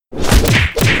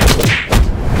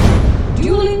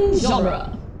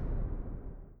genre.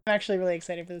 I'm actually really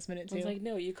excited for this minute, too. I was like,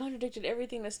 no, you contradicted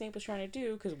everything that Snape was trying to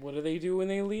do, because what do they do when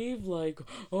they leave? Like,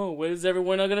 oh, what is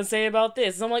everyone going to say about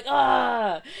this? And I'm like,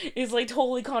 it's like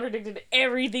totally contradicted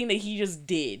everything that he just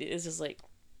did. It's just like,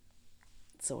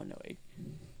 so annoying.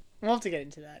 We'll have to get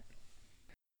into that.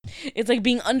 It's like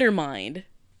being undermined.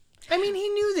 I mean, he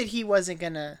knew that he wasn't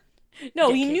gonna...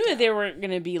 No, he knew that they weren't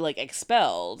going to be, like,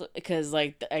 expelled, because,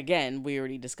 like, again, we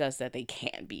already discussed that they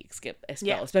can't be expelled,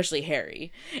 especially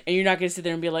Harry. And you're not going to sit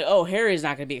there and be like, oh, Harry's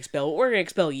not going to be expelled, we're going to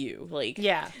expel you. Like,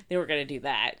 they weren't going to do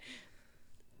that.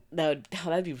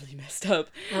 That'd be really messed up.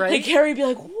 Right? Like, Harry'd be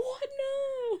like,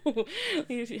 what? No!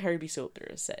 Harry'd be so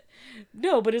upset.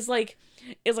 No, but it's like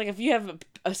if you have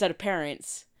a set of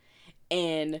parents...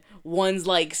 And one's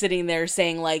like sitting there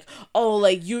saying like, "Oh,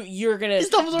 like you're gonna is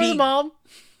Dumbledore's mom.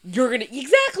 You're gonna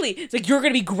exactly. It's like you're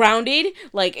gonna be grounded,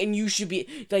 like, and you should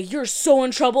be like you're so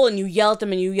in trouble." And you yell at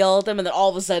them, and then all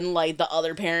of a sudden, like the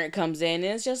other parent comes in,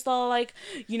 and it's just all like,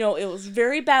 it was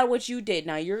very bad what you did.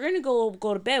 Now you're gonna go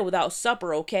to bed without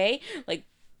supper, okay? Like,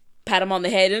 pat him on the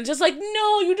head, and it's just like,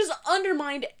 no, you just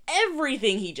undermined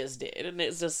everything he just did, and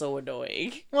it's just so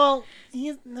annoying. Well,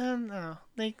 they'll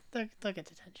get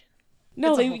detention.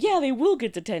 No, they will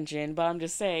get detention, but I'm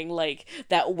just saying, like,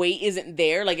 that weight isn't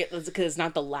there, like, because it's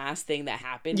not the last thing that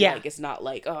happened. Yeah. Like, it's not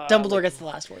like, Dumbledore gets the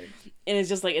last word. And it's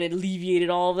just, like, it alleviated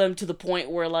all of them to the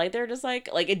point where, like, they're just, like,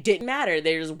 it didn't matter.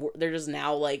 They're just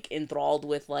now, like, enthralled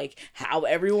with, like, how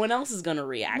everyone else is gonna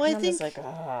react. Well, and I'm just like,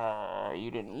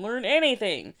 you didn't learn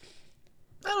anything.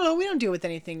 I don't know, we don't deal with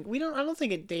anything. I don't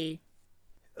think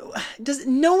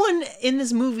no one in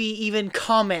this movie even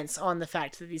comments on the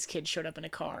fact that these kids showed up in a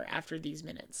car after these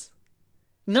minutes.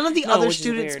 None of the other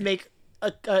students make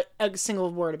a single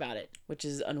word about it. Which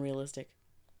is unrealistic.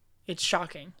 It's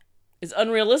shocking. It's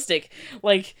unrealistic.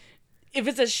 Like, if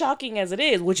it's as shocking as it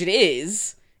is, which it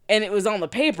is, and it was on the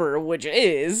paper, which it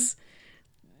is,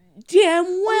 damn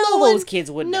well those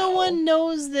kids would know. No one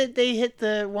knows that they hit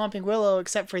the Whomping Willow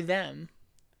except for them.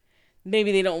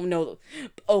 Maybe they don't know.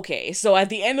 Okay, so at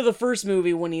the end of the first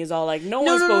movie, when he's all like, no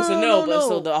one's supposed to know, but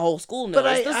so the whole school knows.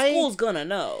 But the school's gonna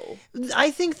know.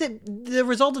 I think that the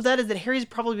result of that is that Harry's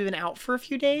probably been out for a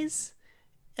few days.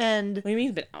 And what do you mean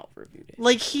he's been out for a few days?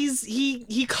 Like,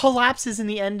 he collapses in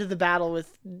the end of the battle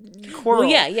with Quirrell. Well,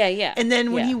 yeah. And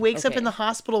then when he wakes up in the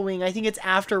hospital wing, I think it's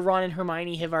after Ron and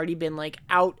Hermione have already been, like,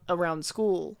 out around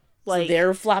school. Like, so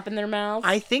they're flapping their mouths?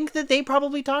 I think that they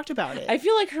probably talked about it. I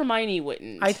feel like Hermione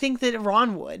wouldn't. I think that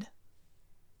Ron would.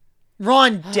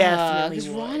 Ron definitely would. Because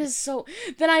Ron is so...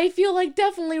 Then I feel like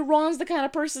definitely Ron's the kind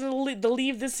of person to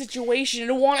leave this situation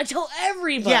and want to tell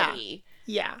everybody.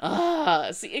 Yeah.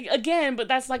 See, again, but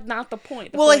that's, like, not the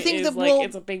point. I think that, like,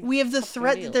 it's a big we have the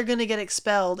threat deal. that they're going to get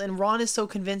expelled, and Ron is so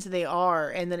convinced that they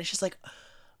are, and then it's just like...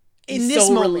 In this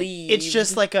moment, relieved. It's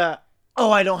just like I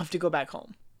don't have to go back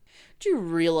home. Do you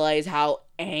realize how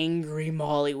angry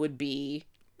Molly would be?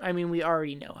 I mean, we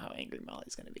already know how angry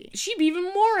Molly's going to be. She'd be even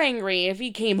more angry if he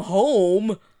came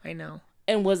home. I know.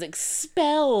 And was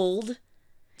expelled.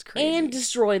 It's crazy. And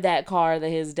destroyed that car that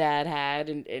his dad had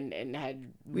and had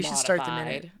We modified. should start the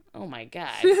minute. Oh my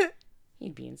god.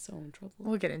 He'd be in so in trouble.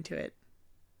 We'll get into it.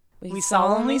 We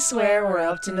solemnly swear we're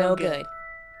up to no good.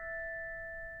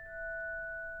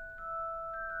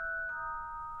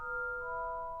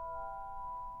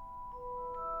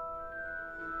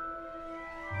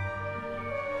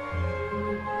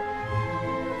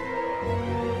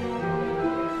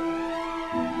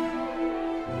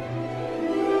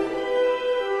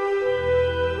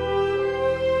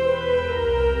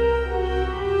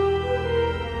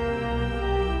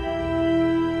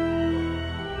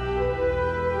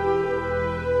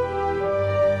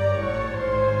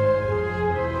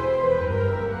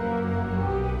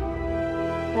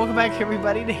 Welcome back,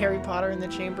 everybody, to Harry Potter and the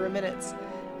Chamber of Minutes,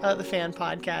 the fan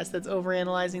podcast that's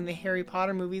overanalyzing the Harry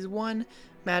Potter movies one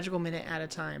magical minute at a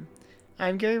time.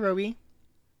 I'm Gary Roby.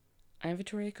 I'm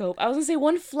Victoria Cope. I was going to say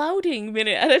one flouting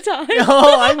minute at a time.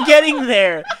 Oh, I'm getting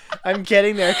there.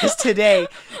 Because today...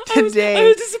 I was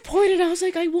disappointed. I was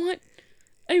like, I wanted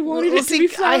it to be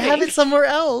flouting. I have it somewhere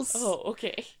else. Oh,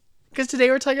 okay. Because today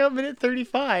we're talking about minute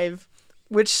 35.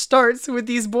 Which starts with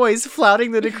these boys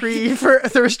flouting the decree for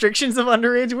the restrictions of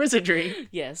underage wizardry.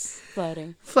 Yes,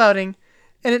 flouting.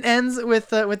 And it ends with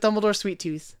Dumbledore's Sweet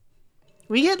Tooth.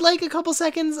 We get like a couple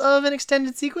seconds of an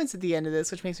extended sequence at the end of this,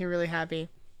 which makes me really happy.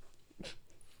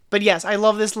 But yes, I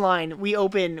love this line. We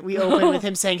open with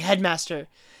him saying, "Headmaster,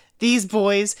 these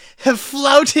boys have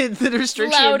flouted the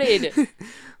restriction."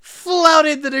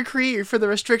 Flouted the decree for the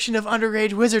restriction of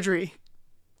underage wizardry.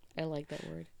 I like that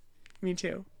word. Me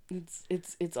too.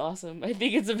 It's awesome. I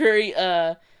think it's a very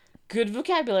Good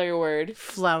vocabulary word.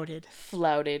 Flouted.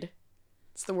 Flouted.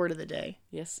 It's the word of the day.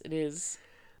 Yes, it is.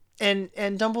 And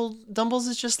Dumbles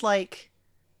is just like,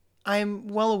 I'm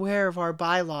well aware of our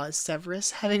bylaws,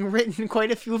 Severus, having written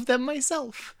quite a few of them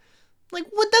myself. Like,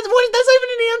 that's not even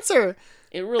an answer.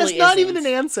 It really That's not isn't. even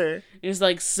an answer. It's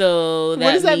like, so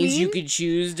that does that means you mean? could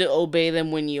choose to obey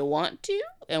them when you want to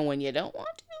and when you don't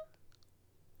want to?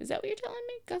 Is that what you're telling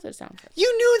me? Because it sounds like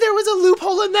You knew there was a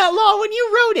loophole in that law when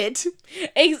you wrote it.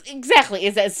 Exactly.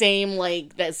 It's that same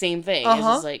thing. It's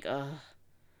just like,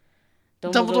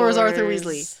 Dumbledore is Arthur Dumbledore's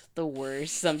Weasley. The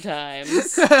worst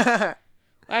sometimes.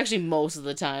 Actually, most of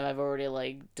the time I've already,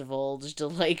 like, divulged to,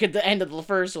 like, at the end of the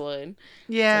first one.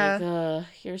 Yeah. Like,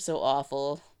 you're so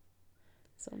awful.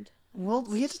 Sometimes. Well,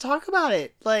 we had to talk about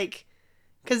it. Like,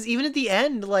 because even at the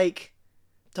end, like,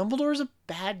 Dumbledore's a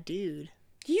bad dude.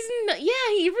 He's not, yeah,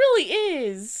 he really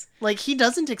is. Like, he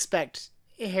doesn't expect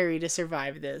Harry to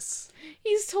survive this.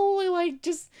 He's totally, like,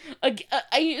 just,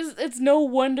 it's no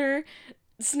wonder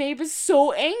Snape is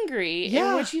so angry.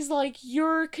 Yeah. In which he's like,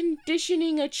 you're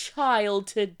conditioning a child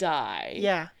to die.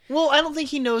 Yeah. Well, I don't think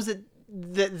he knows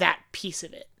that piece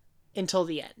of it until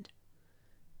the end.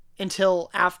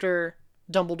 Until after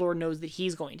Dumbledore knows that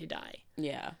he's going to die.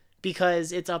 Yeah.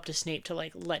 Because it's up to Snape to,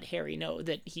 like, let Harry know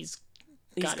that he's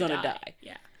gonna die.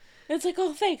 Yeah. And it's like,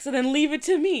 oh, thanks. And then leave it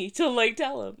to me to, like,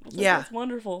 tell him. Like, Yeah. That's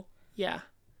wonderful. Yeah.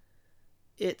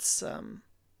 It's,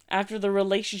 After the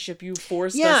relationship you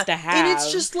forced us to have. and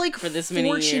it's just, like, for this many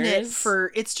fortunate years.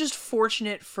 it's just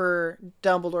fortunate for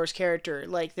Dumbledore's character,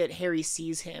 like, that Harry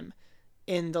sees him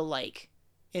in the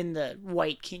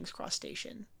White King's Cross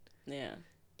station. Yeah.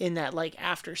 In that, like,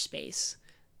 after space.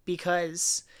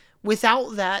 Because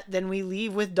without that, then we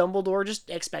leave with Dumbledore just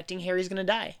expecting Harry's gonna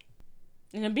die.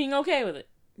 And I'm being okay with it.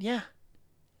 Yeah.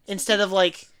 Instead of,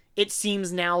 like, it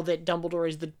seems now that Dumbledore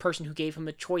is the person who gave him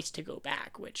a choice to go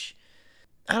back, which,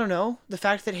 I don't know. The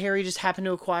fact that Harry just happened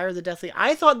to acquire the Deathly...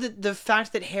 I thought that the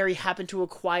fact that Harry happened to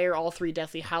acquire all 3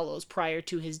 Deathly Hallows prior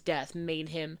to his death made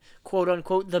him,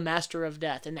 quote-unquote, the Master of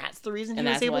Death, and that's the reason he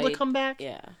was able to come back?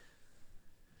 Yeah.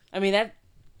 I mean, that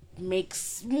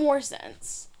makes more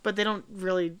sense. But they don't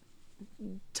really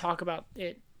talk about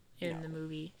it in the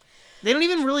movie. They don't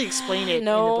even really explain it in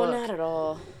the book. No, not at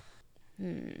all.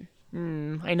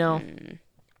 I know.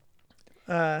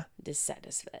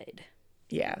 Dissatisfied.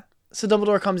 Yeah. So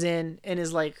Dumbledore comes in and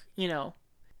is like,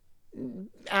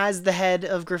 as the head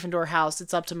of Gryffindor House,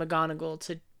 it's up to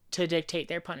McGonagall to dictate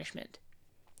their punishment.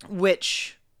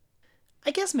 Which, I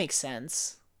guess makes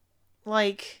sense.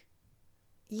 Like,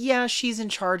 yeah, she's in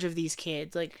charge of these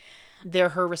kids. Like, they're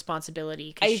her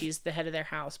responsibility because she's the head of their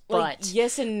house. Like, But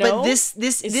yes and no. But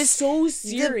this so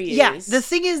serious. The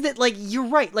thing is that, like, you're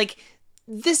right. Like,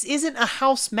 this isn't a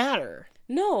house matter.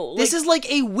 No. This is like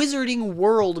a Wizarding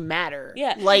World matter.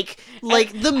 Yeah. Like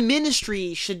the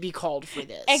Ministry should be called for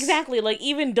this. Exactly. Like,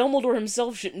 even Dumbledore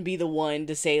himself shouldn't be the one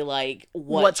to say, like,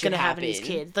 what's going to happen to these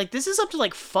kids. Like, this is up to,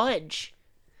 like, Fudge.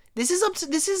 This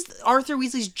is Arthur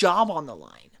Weasley's job on the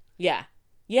line. Yeah.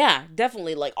 Yeah,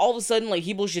 definitely. Like, all of a sudden, like,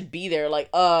 people should be there. Like,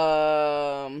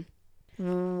 why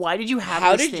did you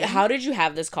have this thing? How did you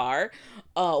have this car?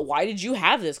 Why did you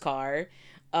have this car?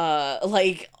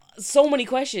 Like, so many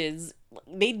questions.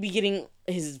 They'd be getting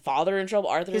his father in trouble,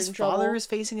 Arthur in trouble. His father is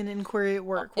facing an inquiry at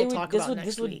work. We'll talk about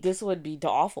next week. This would be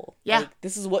awful. Yeah. Like,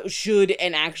 this is what should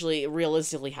and actually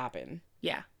realistically happen.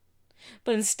 Yeah.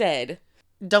 But instead,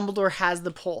 Dumbledore has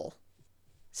the pull.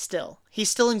 Still. He's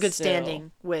still in good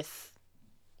standing with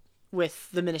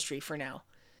the Ministry for now.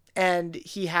 And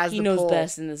he has the pull. He knows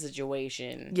best in the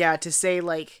situation. Yeah, to say,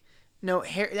 like, no,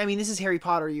 this is Harry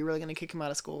Potter. Are you really going to kick him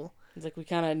out of school? It's like, we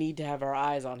kind of need to have our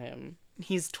eyes on him.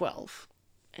 He's 12.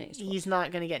 And he's 12. He's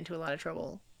not going to get into a lot of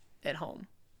trouble at home.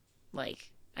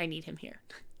 Like, I need him here.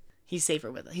 He's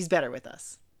safer with us. He's better with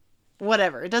us.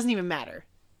 Whatever. It doesn't even matter.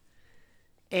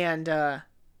 And,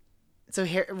 so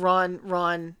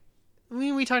Ron,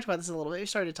 we talked about this a little bit. We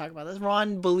started to talk about this.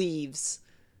 Ron believes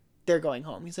they're going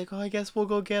home. He's like, oh, I guess we'll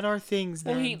go get our things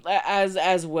then. Well,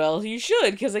 as well he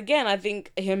should, because again, I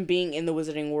think him being in the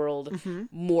Wizarding World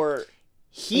more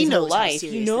he knows life. How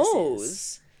serious he knows. This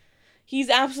is. He's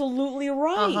absolutely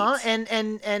right.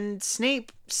 And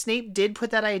Snape did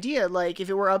put that idea, like, if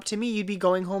it were up to me, you'd be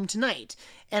going home tonight.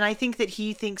 And I think that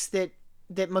he thinks that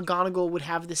McGonagall would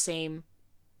have the same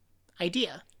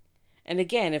idea. And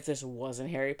again, if this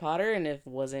wasn't Harry Potter and if it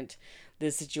wasn't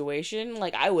this situation,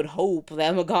 like, I would hope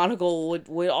that McGonagall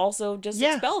would also just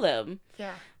expel them.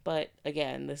 Yeah. But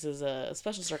again, this is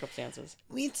special circumstances.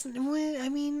 It's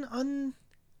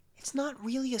it's not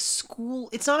really a school.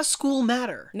 It's not a school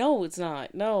matter. No, it's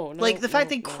not. No. Like, the fact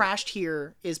no, they no. crashed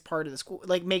here is part of the school,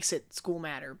 like, makes it school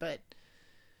matter, but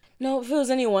No, if it was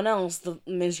anyone else, the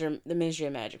Ministry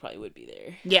of Magic probably would be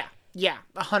there. yeah,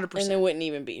 100%. And it wouldn't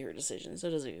even be her decision, so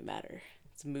it doesn't even matter.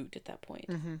 It's moot at that point.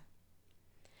 Mm-hmm.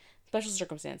 Special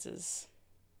circumstances.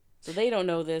 So they don't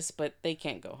know this, but they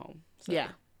can't go home. So Yeah.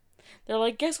 they're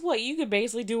like, guess what? You could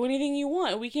basically do anything you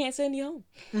want. We can't send you home.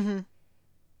 Mm-hmm.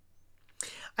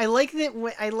 I like that.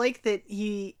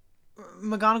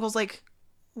 McGonagall's like,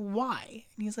 why?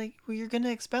 And he's like, well, you're gonna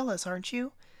expel us, aren't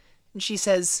you? And she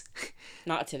says,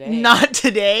 Not today. not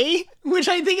today, which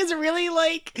I think is really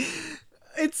like,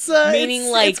 it's Meaning,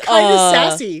 it's, like, it's kind of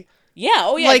sassy. Yeah,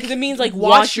 oh yeah, Like, because it means like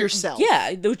watch yourself.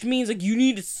 Yeah, which means like you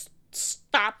need to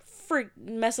stop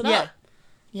messing Yeah, up.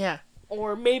 yeah.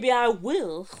 Or maybe I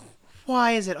will.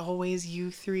 Why is it always you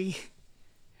three?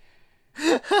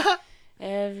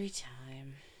 Every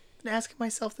time. Been asking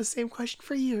myself the same question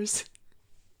for years.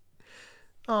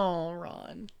 Oh,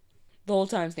 Ron. The whole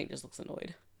time Snape just looks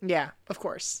annoyed. Yeah, of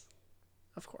course.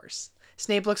 Of course.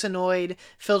 Snape looks annoyed.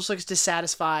 Filch looks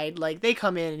dissatisfied. Like, they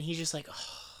come in and he's just like,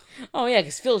 oh. Oh yeah,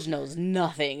 because Filch knows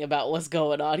nothing about what's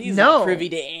going on. He's No. not privy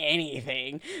to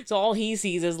anything. So all he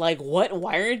sees is like, what?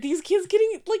 Why aren't these kids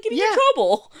getting in Yeah.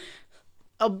 trouble?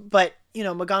 Oh, but,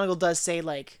 McGonagall does say,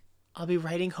 like, I'll be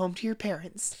writing home to your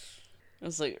parents.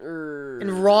 It's like,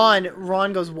 And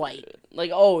Ron goes white.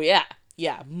 like, oh yeah,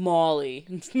 Molly.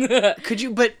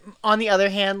 But on the other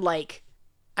hand, like,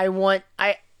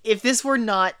 if this were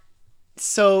not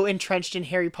so entrenched in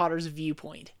Harry Potter's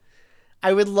viewpoint,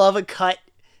 I would love a cut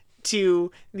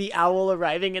to the owl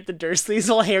arriving at the Dursleys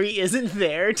while Harry isn't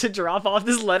there to drop off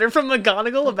this letter from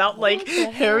McGonagall about, like,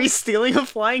 Harry stealing a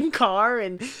flying car,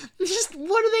 and just,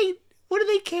 what do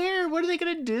they care? What are they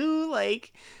gonna do?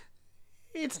 Like,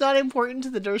 it's not important to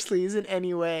the Dursleys in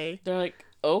any way. They're like,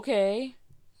 okay,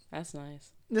 that's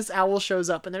nice. This owl shows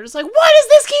up and they're just like, why does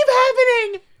this keep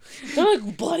happening? They're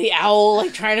like, bloody owl,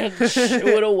 like trying to shoo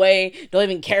it away. Don't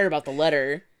even care about the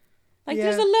letter. Like, Yeah.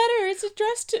 there's a letter. It's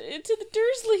addressed to the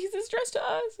Dursleys. It's addressed to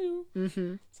us.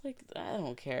 Mm-hmm. It's like, I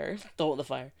don't care. Throw it in the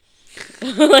fire.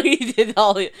 Like, he did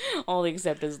all the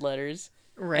acceptance letters.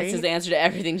 Right? That's his answer to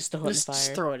everything. Just throw it in the Just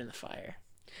fire. throw it in the fire.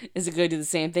 Is it going to do the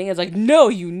same thing? It's like, no,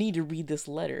 you need to read this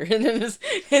letter. And then it's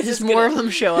Just more of them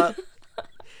show up.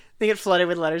 They get flooded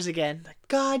with letters again. Like,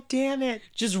 God damn it.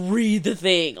 Just read the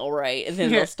thing, all right? And then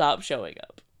Yeah. they'll stop showing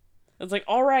up. It's like,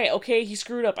 all right, okay, he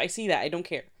screwed up. I see that. I don't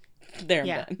care. There, I'm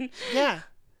Yeah. done. Yeah.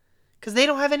 Because they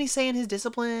don't have any say in his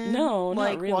discipline. No,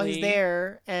 not while he's really.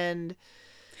 there. And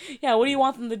Yeah, what do you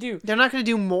want them to do? they're not going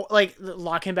to do more, like,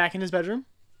 lock him back in his bedroom.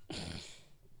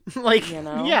 Like,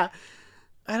 yeah.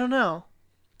 I don't know.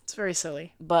 It's very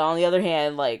silly. But on the other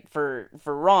hand, like, for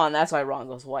Ron, that's why Ron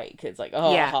goes white. Cause like,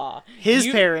 oh, Yeah. ha. His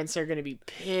parents are going to be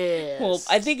pissed. Well,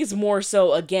 I think it's more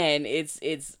so, again, it's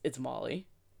Molly.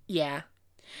 Yeah.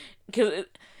 Because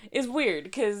it's weird,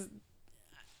 because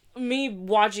me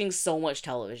watching so much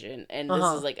television, and this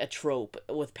is like a trope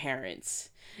with parents,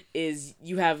 is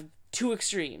you have two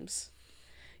extremes.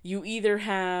 You either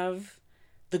have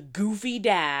the goofy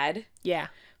dad Yeah.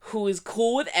 who is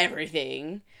cool with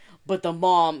everything, but the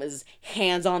mom is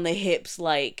hands on the hips,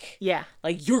 like, Yeah.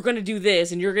 like, you're gonna do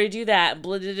this and you're gonna do that,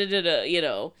 blah, blah, blah, blah, blah, you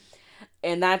know.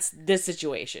 And that's this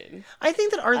situation. I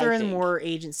think that Arthur has think. more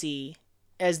agency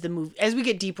as we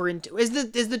get deeper into as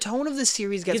the tone of the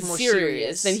series gets It's more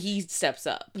serious, serious. then he steps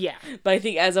up. Yeah. But I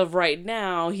think as of right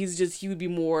now, he would be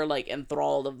more like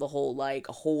enthralled of the whole, like,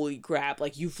 holy crap,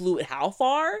 like, you flew it how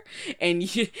far? And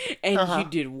you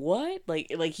did what? Like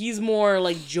he's more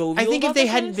like jovial. I think if about they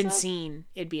that kind hadn't of been stuff. seen,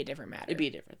 it'd be a different matter. It'd be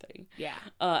a different thing. Yeah.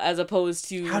 As opposed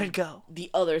to How'd it go?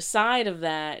 the other side of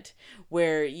that,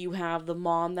 where you have the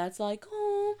mom that's like,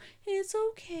 oh, it's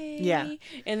okay. Yeah.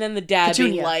 And then the dad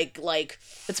Petunia. being like,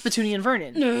 It's Petunia and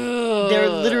Vernon. they're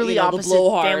literally the opposite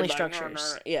blowhard, family like,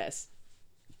 structures. Yes.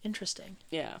 Interesting.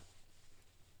 Yeah.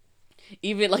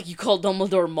 Even, like, you call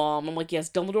Dumbledore mom. I'm like, yes,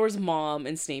 Dumbledore's mom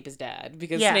and Snape is dad.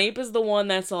 Because Yeah. Snape is the one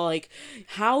that's all like,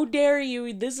 how dare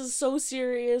you? This is so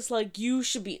serious. Like, you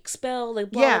should be expelled.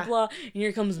 Like, blah, Yeah. blah, blah. And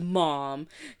here comes mom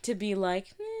to be like,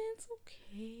 it's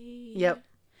okay. Yep.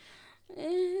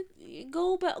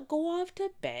 Go off to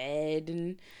bed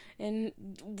and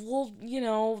we'll,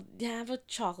 have a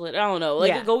chocolate. I don't know. Like,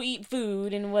 Yeah. go eat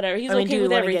food and whatever. He's I mean, okay do we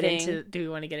with want to get everything. do we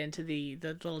want to get into the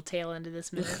little tail end of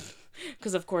this minute?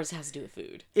 Because, of course, it has to do with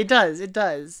food. It does. It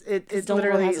Dumbledore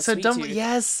literally has a sweet tooth.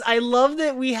 Yes, I love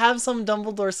that we have some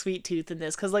Dumbledore sweet tooth in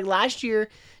this because like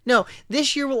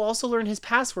this year we'll also learn his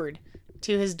password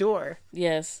to his door,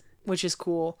 Yes. which is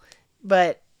cool.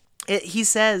 But he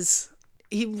says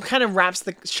he kind of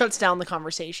shuts down the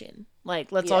conversation.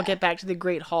 Like, let's all Yeah. get back to the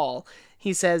Great Hall.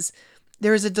 He says,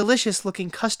 "There is a delicious looking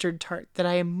custard tart that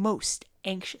I am most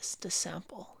anxious to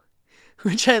sample."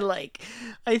 Which I like.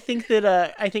 I think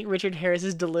Richard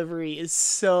Harris's delivery is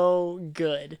so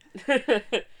good.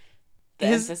 The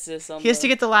His- emphasis on He has to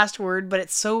get the last word, but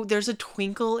there's a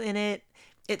twinkle in it.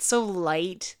 It's so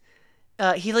light.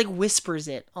 He like whispers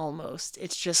it almost.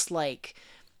 It's just like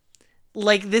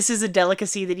this is a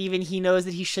delicacy that even he knows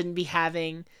that he shouldn't be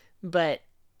having, but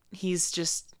he's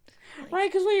just right,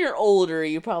 because when you're older,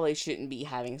 you probably shouldn't be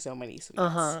having so many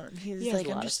sweets. He's He has like,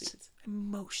 a I'm lot of just sweets.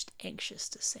 most anxious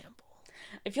to sample.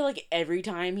 I feel like every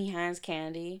time he has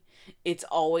candy, it's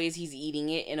always he's eating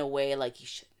it in a way like he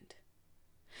shouldn't.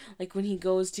 Like when he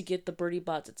goes to get the Birdie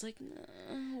Bots, it's like,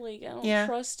 nah, like I don't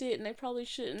trust it, and I probably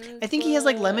shouldn't. I think he has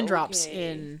like lemon but drops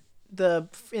okay. in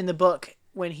the book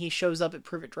when he shows up at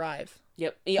Privet Drive,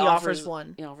 Yep, he offers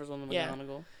one. He offers one to Yeah.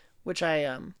 McGonagall. which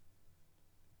I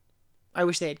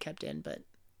wish they had kept in, but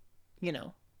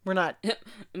we're not.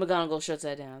 McGonagall shuts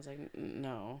that down. It's like,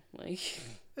 no, like,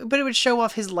 But it would show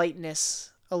off his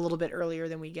lightness a little bit earlier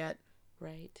than we get,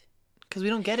 right. because we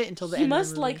don't get it until the He end.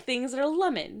 must of the like movie. things that are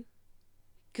lemon,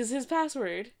 because his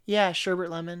password Yeah, sherbet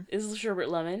lemon, is sherbet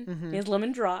lemon. Mhm. He has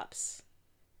lemon drops.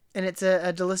 and it's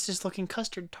a delicious looking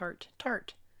custard tart.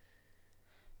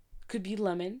 Could be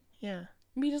lemon. Yeah,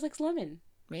 I mean, he just likes lemon.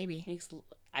 maybe.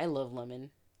 I love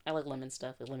lemon. I like lemon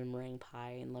stuff, like lemon meringue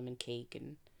pie and lemon cake,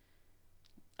 and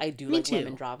I do Me like too.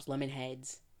 lemon drops, lemon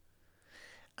heads.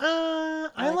 I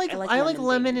like lemon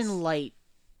lemon things. in light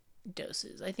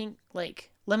doses. I think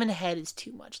like lemon head is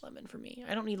too much lemon for me.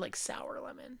 I don't need like sour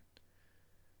lemon.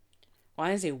 Well, I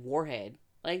didn't say warhead.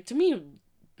 Like to me,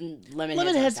 lemon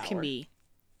Heads are can sour. be.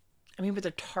 I mean, but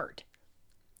they're tart.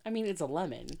 I mean, it's a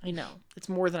lemon. I know it's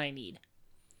more than I need.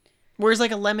 Whereas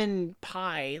like a lemon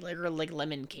pie, or like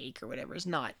lemon cake or whatever,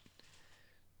 isn't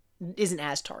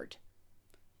as tart.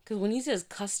 Because when he says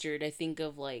custard, I think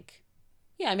of like,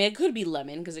 yeah, I mean, it could be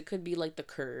lemon because it could be like the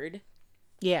curd.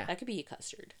 Yeah, That could be a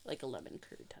custard, like a lemon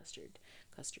curd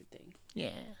custard thing.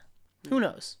 yeah. Who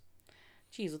knows?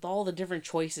 Jeez, with all the different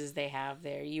choices they have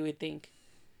there, you would think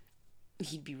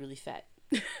he'd be really fat.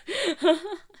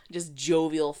 Just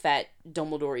jovial, fat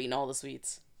Dumbledore eating all the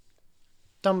sweets.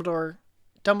 Dumbledore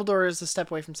is a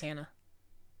step away from Santa.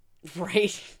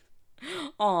 Right?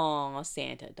 Aw,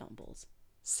 Santa Dumbles.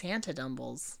 Santa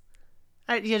Dumbles.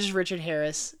 Just Richard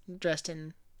Harris dressed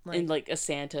in And like a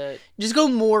Santa just go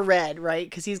more red, right?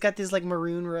 Because he's got these like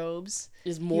maroon robes.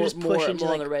 is You more just push into,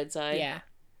 on like- the red side. Yeah.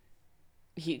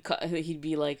 He'd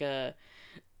be like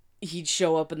he'd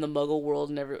show up in the Muggle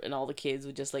world and all the kids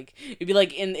would just like it'd be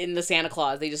like in the Santa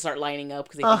Claus they just start lining up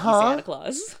because they think he's Uh-huh. Santa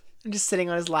Claus. Just sitting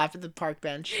on his lap at the park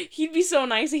bench. He'd be so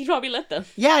nice he'd probably let them.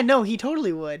 Yeah, no, he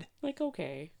totally would. Like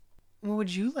okay, What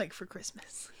would you like for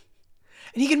Christmas?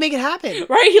 And he could make it happen.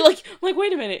 right? He like I'm like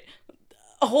wait a minute.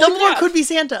 Holy Dumbledore crap. could be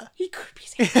Santa. He could be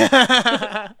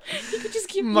Santa. He could just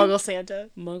keep Muggle Santa.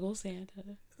 Muggle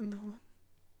Santa,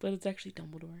 but it's actually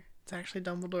Dumbledore. It's actually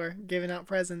Dumbledore giving out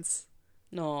presents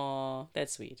No,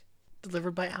 that's sweet.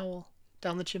 delivered by Owl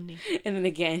down the chimney. And then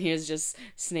again, here's just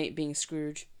Snape being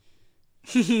Scrooge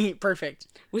Perfect.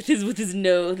 with his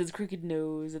nose, his crooked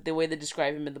nose. The way they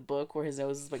describe him in the book, where his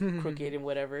nose is like crooked and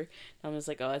whatever. I'm just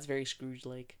like, oh, that's very Scrooge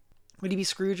like. Would he be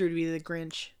Scrooge or would he be the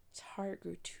Grinch? His heart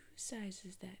grew 2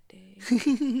 sizes that day,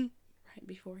 right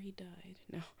before he died.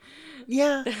 No,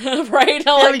 Yeah. right?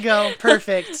 There we go.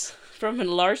 Perfect. From an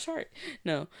enlarged heart.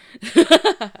 No.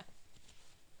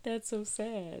 That's so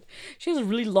sad. She has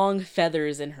really long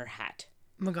feathers in her hat.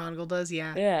 McGonagall does,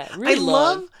 yeah. Yeah, really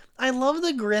long. I love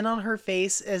the grin on her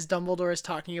face as Dumbledore is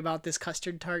talking about this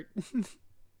custard tart.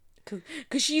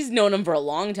 Because she's known him for a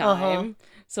long time. Uh-huh.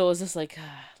 So it's just like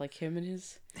him and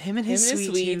his Sweet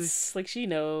sweets. tooth. Like she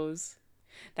knows.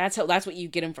 That's what you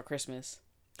get him for Christmas.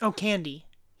 Oh, candy.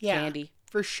 Yeah. Candy.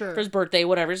 For sure. For his birthday,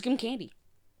 whatever. Just give him candy.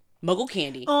 Muggle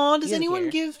candy. Aw, He does doesn't anyone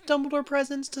care. give Dumbledore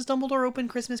presents? Does Dumbledore open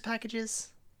Christmas packages?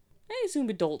 I assume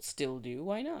adults still do.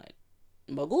 Why not?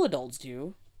 Muggle adults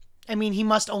do. I mean, he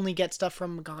must only get stuff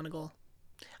from McGonagall.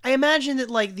 I imagine that,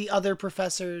 like, the other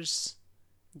professors...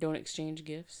 Don't exchange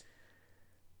gifts.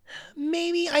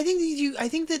 Maybe. I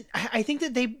think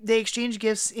that they exchange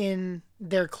gifts in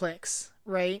their cliques,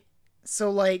 right?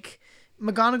 So, like,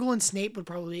 McGonagall and Snape would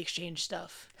probably exchange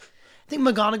stuff. I think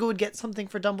McGonagall would get something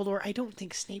for Dumbledore. I don't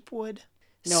think Snape would.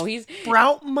 No, he's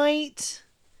Sprout might,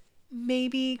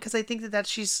 maybe, because I think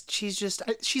she's a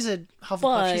Hufflepuff. She's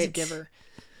a But- giver.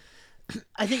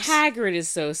 I think Hagrid is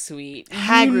so sweet.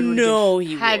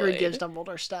 Hagrid gives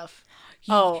Dumbledore stuff.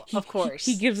 Of course.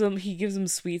 He gives him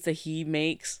sweets that he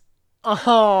makes.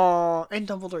 Oh, and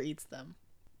Dumbledore eats them.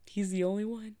 He's the only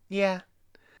one. Yeah.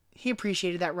 He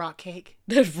appreciated that rock cake.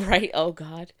 That's right. Oh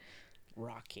God,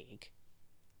 rock cake.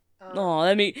 No,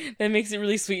 that makes it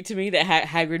really sweet to me that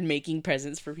Hagrid making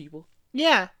presents for people.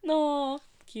 Yeah. No,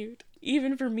 cute.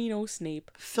 Even for mean old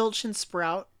Snape. Filch and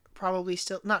Sprout probably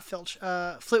still... Not Filch.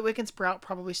 Flitwick and Sprout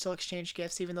probably still exchange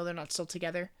gifts, even though they're not still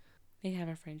together. They have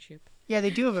a friendship. Yeah, they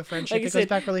do have a friendship Like I that said, goes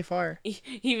back really far.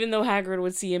 Even though Hagrid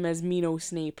would see him as mean old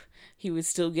Snape, he would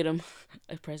still get him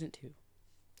a present too.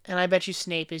 And I bet you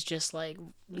Snape is just like...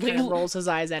 kind of rolls his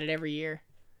eyes at it every year.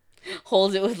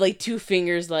 Holds it with like 2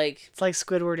 fingers like... It's like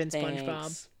Squidward and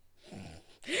SpongeBob.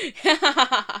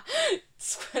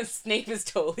 Snape is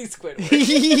totally Squidward.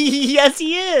 Yes,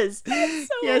 he is. So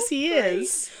yes, he great.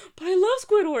 is. But I love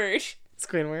Squidward.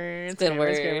 Squidward. Squidward.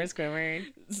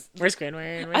 Where's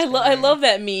Squidward? I love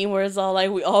that meme where it's all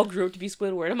like, we all grew up to be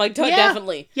Squidward. I'm like, Yeah.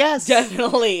 definitely. Yes.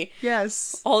 Definitely.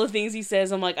 Yes. All the things he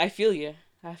says, I'm like, I feel you.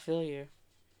 I feel you.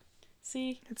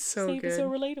 See? It's so Snape is good. so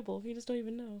relatable. You just don't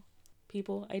even know.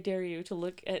 People, I dare you to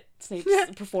look at Snape's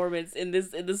performance in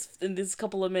this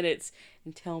couple of minutes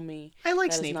and tell me I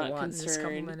like that is Snape a not lot in this couple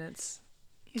concerned minutes.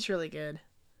 He's really good.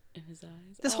 in his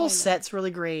eyes. This Oh, whole I know. set's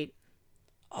really great.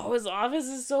 Oh, his office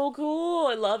is so cool.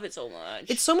 I love it so much.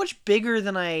 It's so much bigger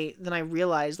than I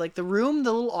realized. Like the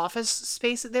little office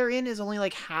space that they're in is only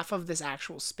like half of this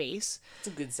actual space. It's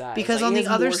a good size. Because Like, on he the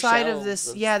has other more side of shelves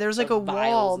this, there's like a of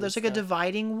vials wall. and There's like a stuff.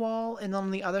 dividing wall, and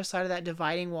on the other side of that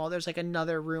dividing wall, there's like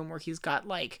another room where he's got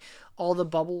like all the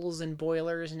bubbles and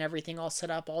boilers and everything all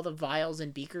set up, all the vials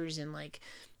and beakers and like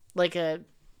a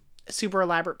super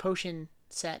elaborate potion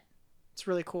set. It's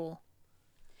really cool.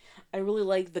 I really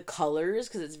like the colors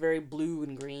because it's very blue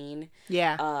and green.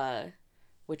 Yeah.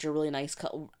 Which are really nice.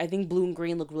 I think blue and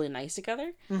green look really nice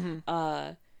together.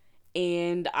 Mm-hmm.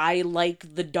 And I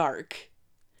like the dark.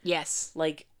 Yes.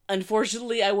 Like,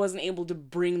 unfortunately, I wasn't able to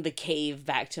bring the cave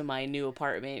back to my new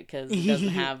apartment because it doesn't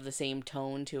have the same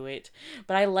tone to it.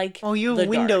 But I like. Oh, you the have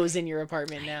windows dark. in your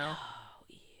apartment now.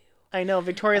 I know.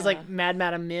 Victoria's like Mad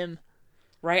Madam Mim.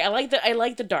 Right. I like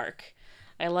the dark.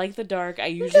 I like the dark. I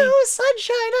usually. No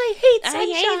sunshine. I hate sunshine.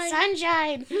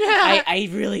 I hate sunshine. I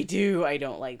really do. I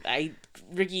don't like.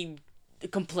 Ricky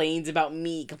complains about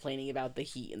me complaining about the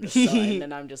heat and the sun,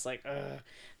 and I'm just like, ugh,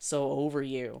 so over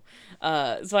you.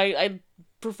 So I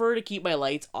prefer to keep my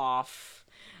lights off.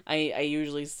 I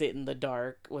usually sit in the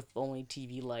dark with only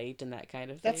TV light and that kind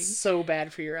of thing. That's so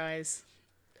bad for your eyes.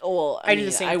 Oh, well, I do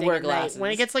the same thing. I wear at night. glasses. When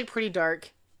it gets like pretty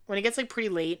dark, when it gets like pretty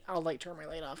late, I'll like turn my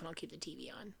light off and I'll keep the TV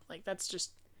on. Like that's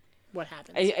just what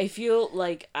happens. I feel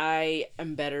like I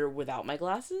am better without my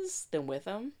glasses than with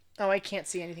them. Oh, I can't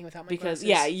see anything without my Because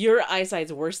glasses. your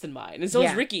eyesight's worse than mine, and so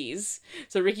is Yeah. Ricky's.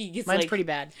 So Ricky gets Mine's like pretty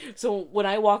bad. So when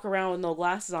I walk around with no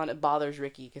glasses on, it bothers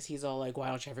Ricky because he's all like, "Why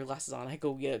don't you have your glasses on?" I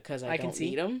go, "Yeah, because I can don't see.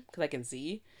 need them because I can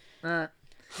see." Uh,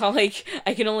 Like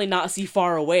I can only not see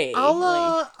far away.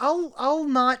 I'll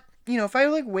not. You know, if I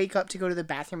like wake up to go to the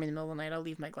bathroom in the middle of the night, I'll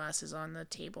leave my glasses on the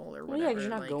table or Well, whatever. yeah, because you're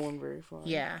not like, going very far.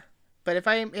 Yeah. But if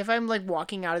I'm like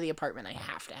walking out of the apartment, I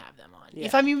have to have them on. Yeah.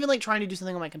 If I'm even like trying to do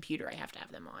something on my computer, I have to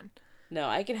have them on. No,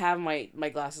 I can have my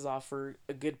glasses off for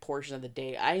a good portion of the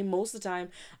day. Most of the time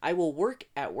I will work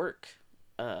at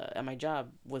at my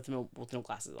job with no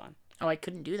glasses on. Oh, I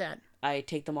couldn't do that. I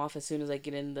take them off as soon as I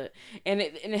get in and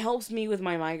it helps me with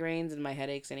my migraines and my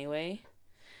headaches anyway.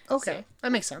 Okay, So-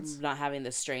 that makes sense. Not having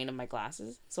the strain of my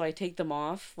glasses. So I take them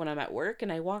off when I'm at work and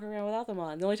I walk around without them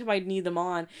on. The only time I need them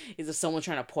on is if someone's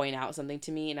trying to point out something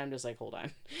to me and I'm just like, hold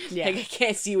on. Yeah. Like I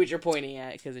can't see what you're pointing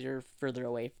at because you're further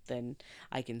away than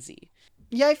I can see.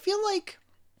 Yeah, I feel like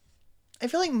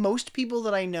most people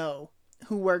that I know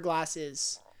who wear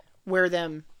glasses wear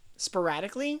them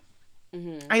sporadically.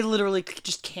 Mm-hmm. I literally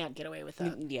just can't get away with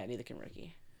that. Yeah, neither can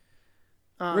Ricky.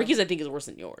 Um, Ricky's, I think, is worse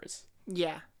than yours.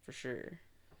 Yeah, For sure.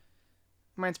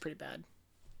 mine's pretty bad.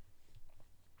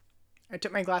 I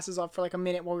took my glasses off for like a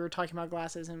minute while we were talking about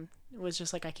glasses, and it was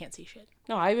just like I can't see shit.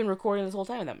 No, I've been recording this whole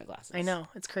time without my glasses. I know,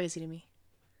 it's crazy to me.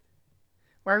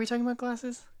 Why are we talking about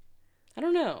glasses? I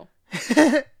don't know.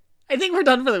 I think we're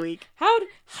done for the week. How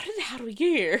do we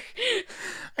get here?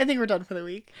 I think we're done for the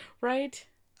week. Right?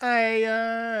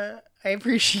 I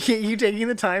appreciate you taking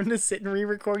the time to sit and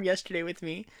re-record yesterday with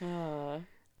me,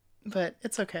 but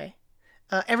it's okay.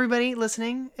 Everybody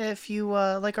listening, if you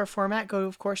like our format, go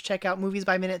of course check out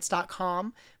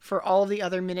moviesbyminutes.com for all of the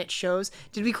other minute shows.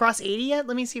 Did we cross 80 yet?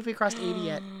 Let me see if we crossed 80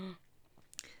 yet.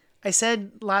 I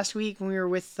said last week when we were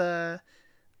with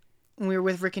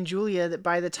Rick and Julia that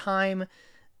by the time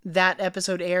that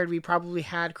episode aired, we probably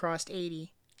had crossed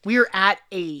 80. We are at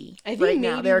 80 I think right maybe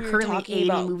now. There are we were currently talking 80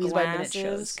 about movies by minute glasses,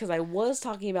 shows. because I was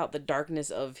talking about the darkness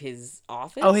of his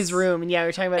office. Oh, his room. And yeah, we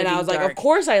were talking about it And I being was like, dark. of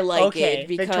course I like Okay, it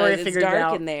because Victoria it's figured it dark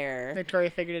out. in there. Victoria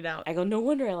figured it out. I go, no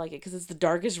wonder I like it, because it's the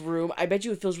darkest room. I bet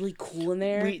you it feels really cool in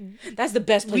there. We- That's the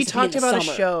best place We to be in talked the about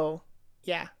summer. a show.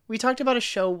 Yeah, we talked about a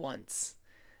show once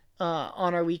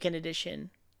on our weekend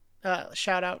edition.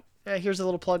 Shout out. Here's a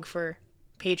little plug for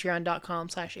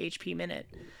patreon.com/hpminute.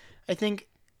 I think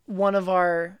one of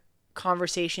our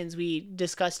conversations, we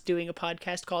discussed doing a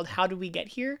podcast called How Did We Get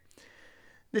Here?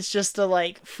 It's just a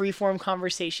like free-form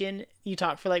conversation. You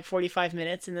talk for like 45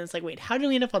 minutes and then it's like, wait, how did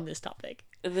we end up on this topic?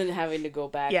 And then having to go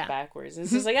backwards. And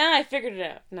it's Mm-hmm. just like, I figured it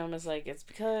out. And I'm just like, it's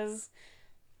because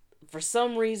for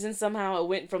some reason, somehow it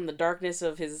went from the darkness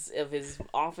of his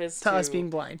office To us being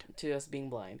blind. To us being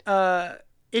blind.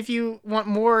 If you want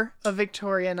more of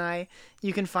Victoria and I,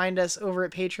 you can find us over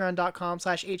at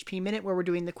patreon.com/hpminute, where we're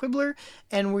doing The Quibbler.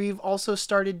 And we've also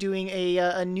started doing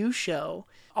a new show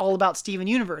all about Steven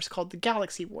Universe called The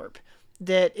Galaxy Warp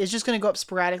that is just going to go up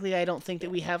sporadically. I don't think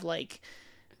that we have like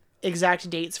exact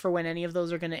dates for when any of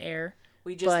those are going to air.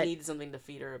 We just needed something to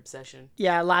feed our obsession.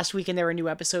 Yeah, last weekend there were new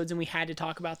episodes and we had to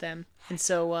talk about them. And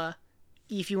so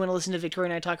if you want to listen to Victoria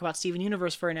and I talk about Steven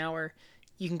Universe for an hour,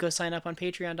 you can go sign up on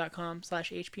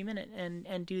patreon.com/hpminute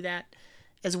and do that,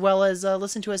 as well as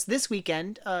listen to us this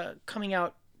weekend, coming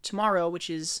out tomorrow, which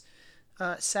is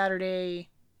Saturday,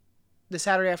 the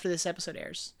Saturday after this episode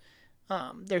airs.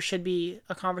 There should be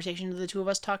a conversation of the two of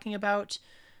us talking about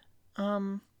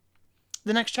the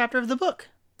next chapter of the book,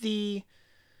 the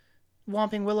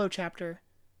Whomping Willow chapter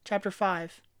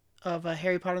 5 of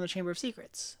Harry Potter and the Chamber of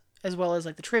Secrets, as well as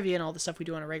like the trivia and all the stuff we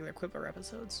do on our regular Quibbler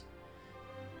episodes.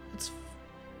 Let's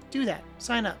do that.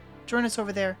 Sign up. Join us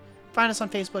over there. Find us on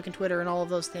Facebook and Twitter and all of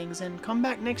those things. And come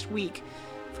back next week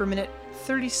for minute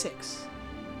 36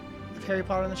 of Harry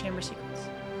Potter and the Chamber of Secrets.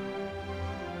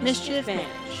 Mischief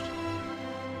managed.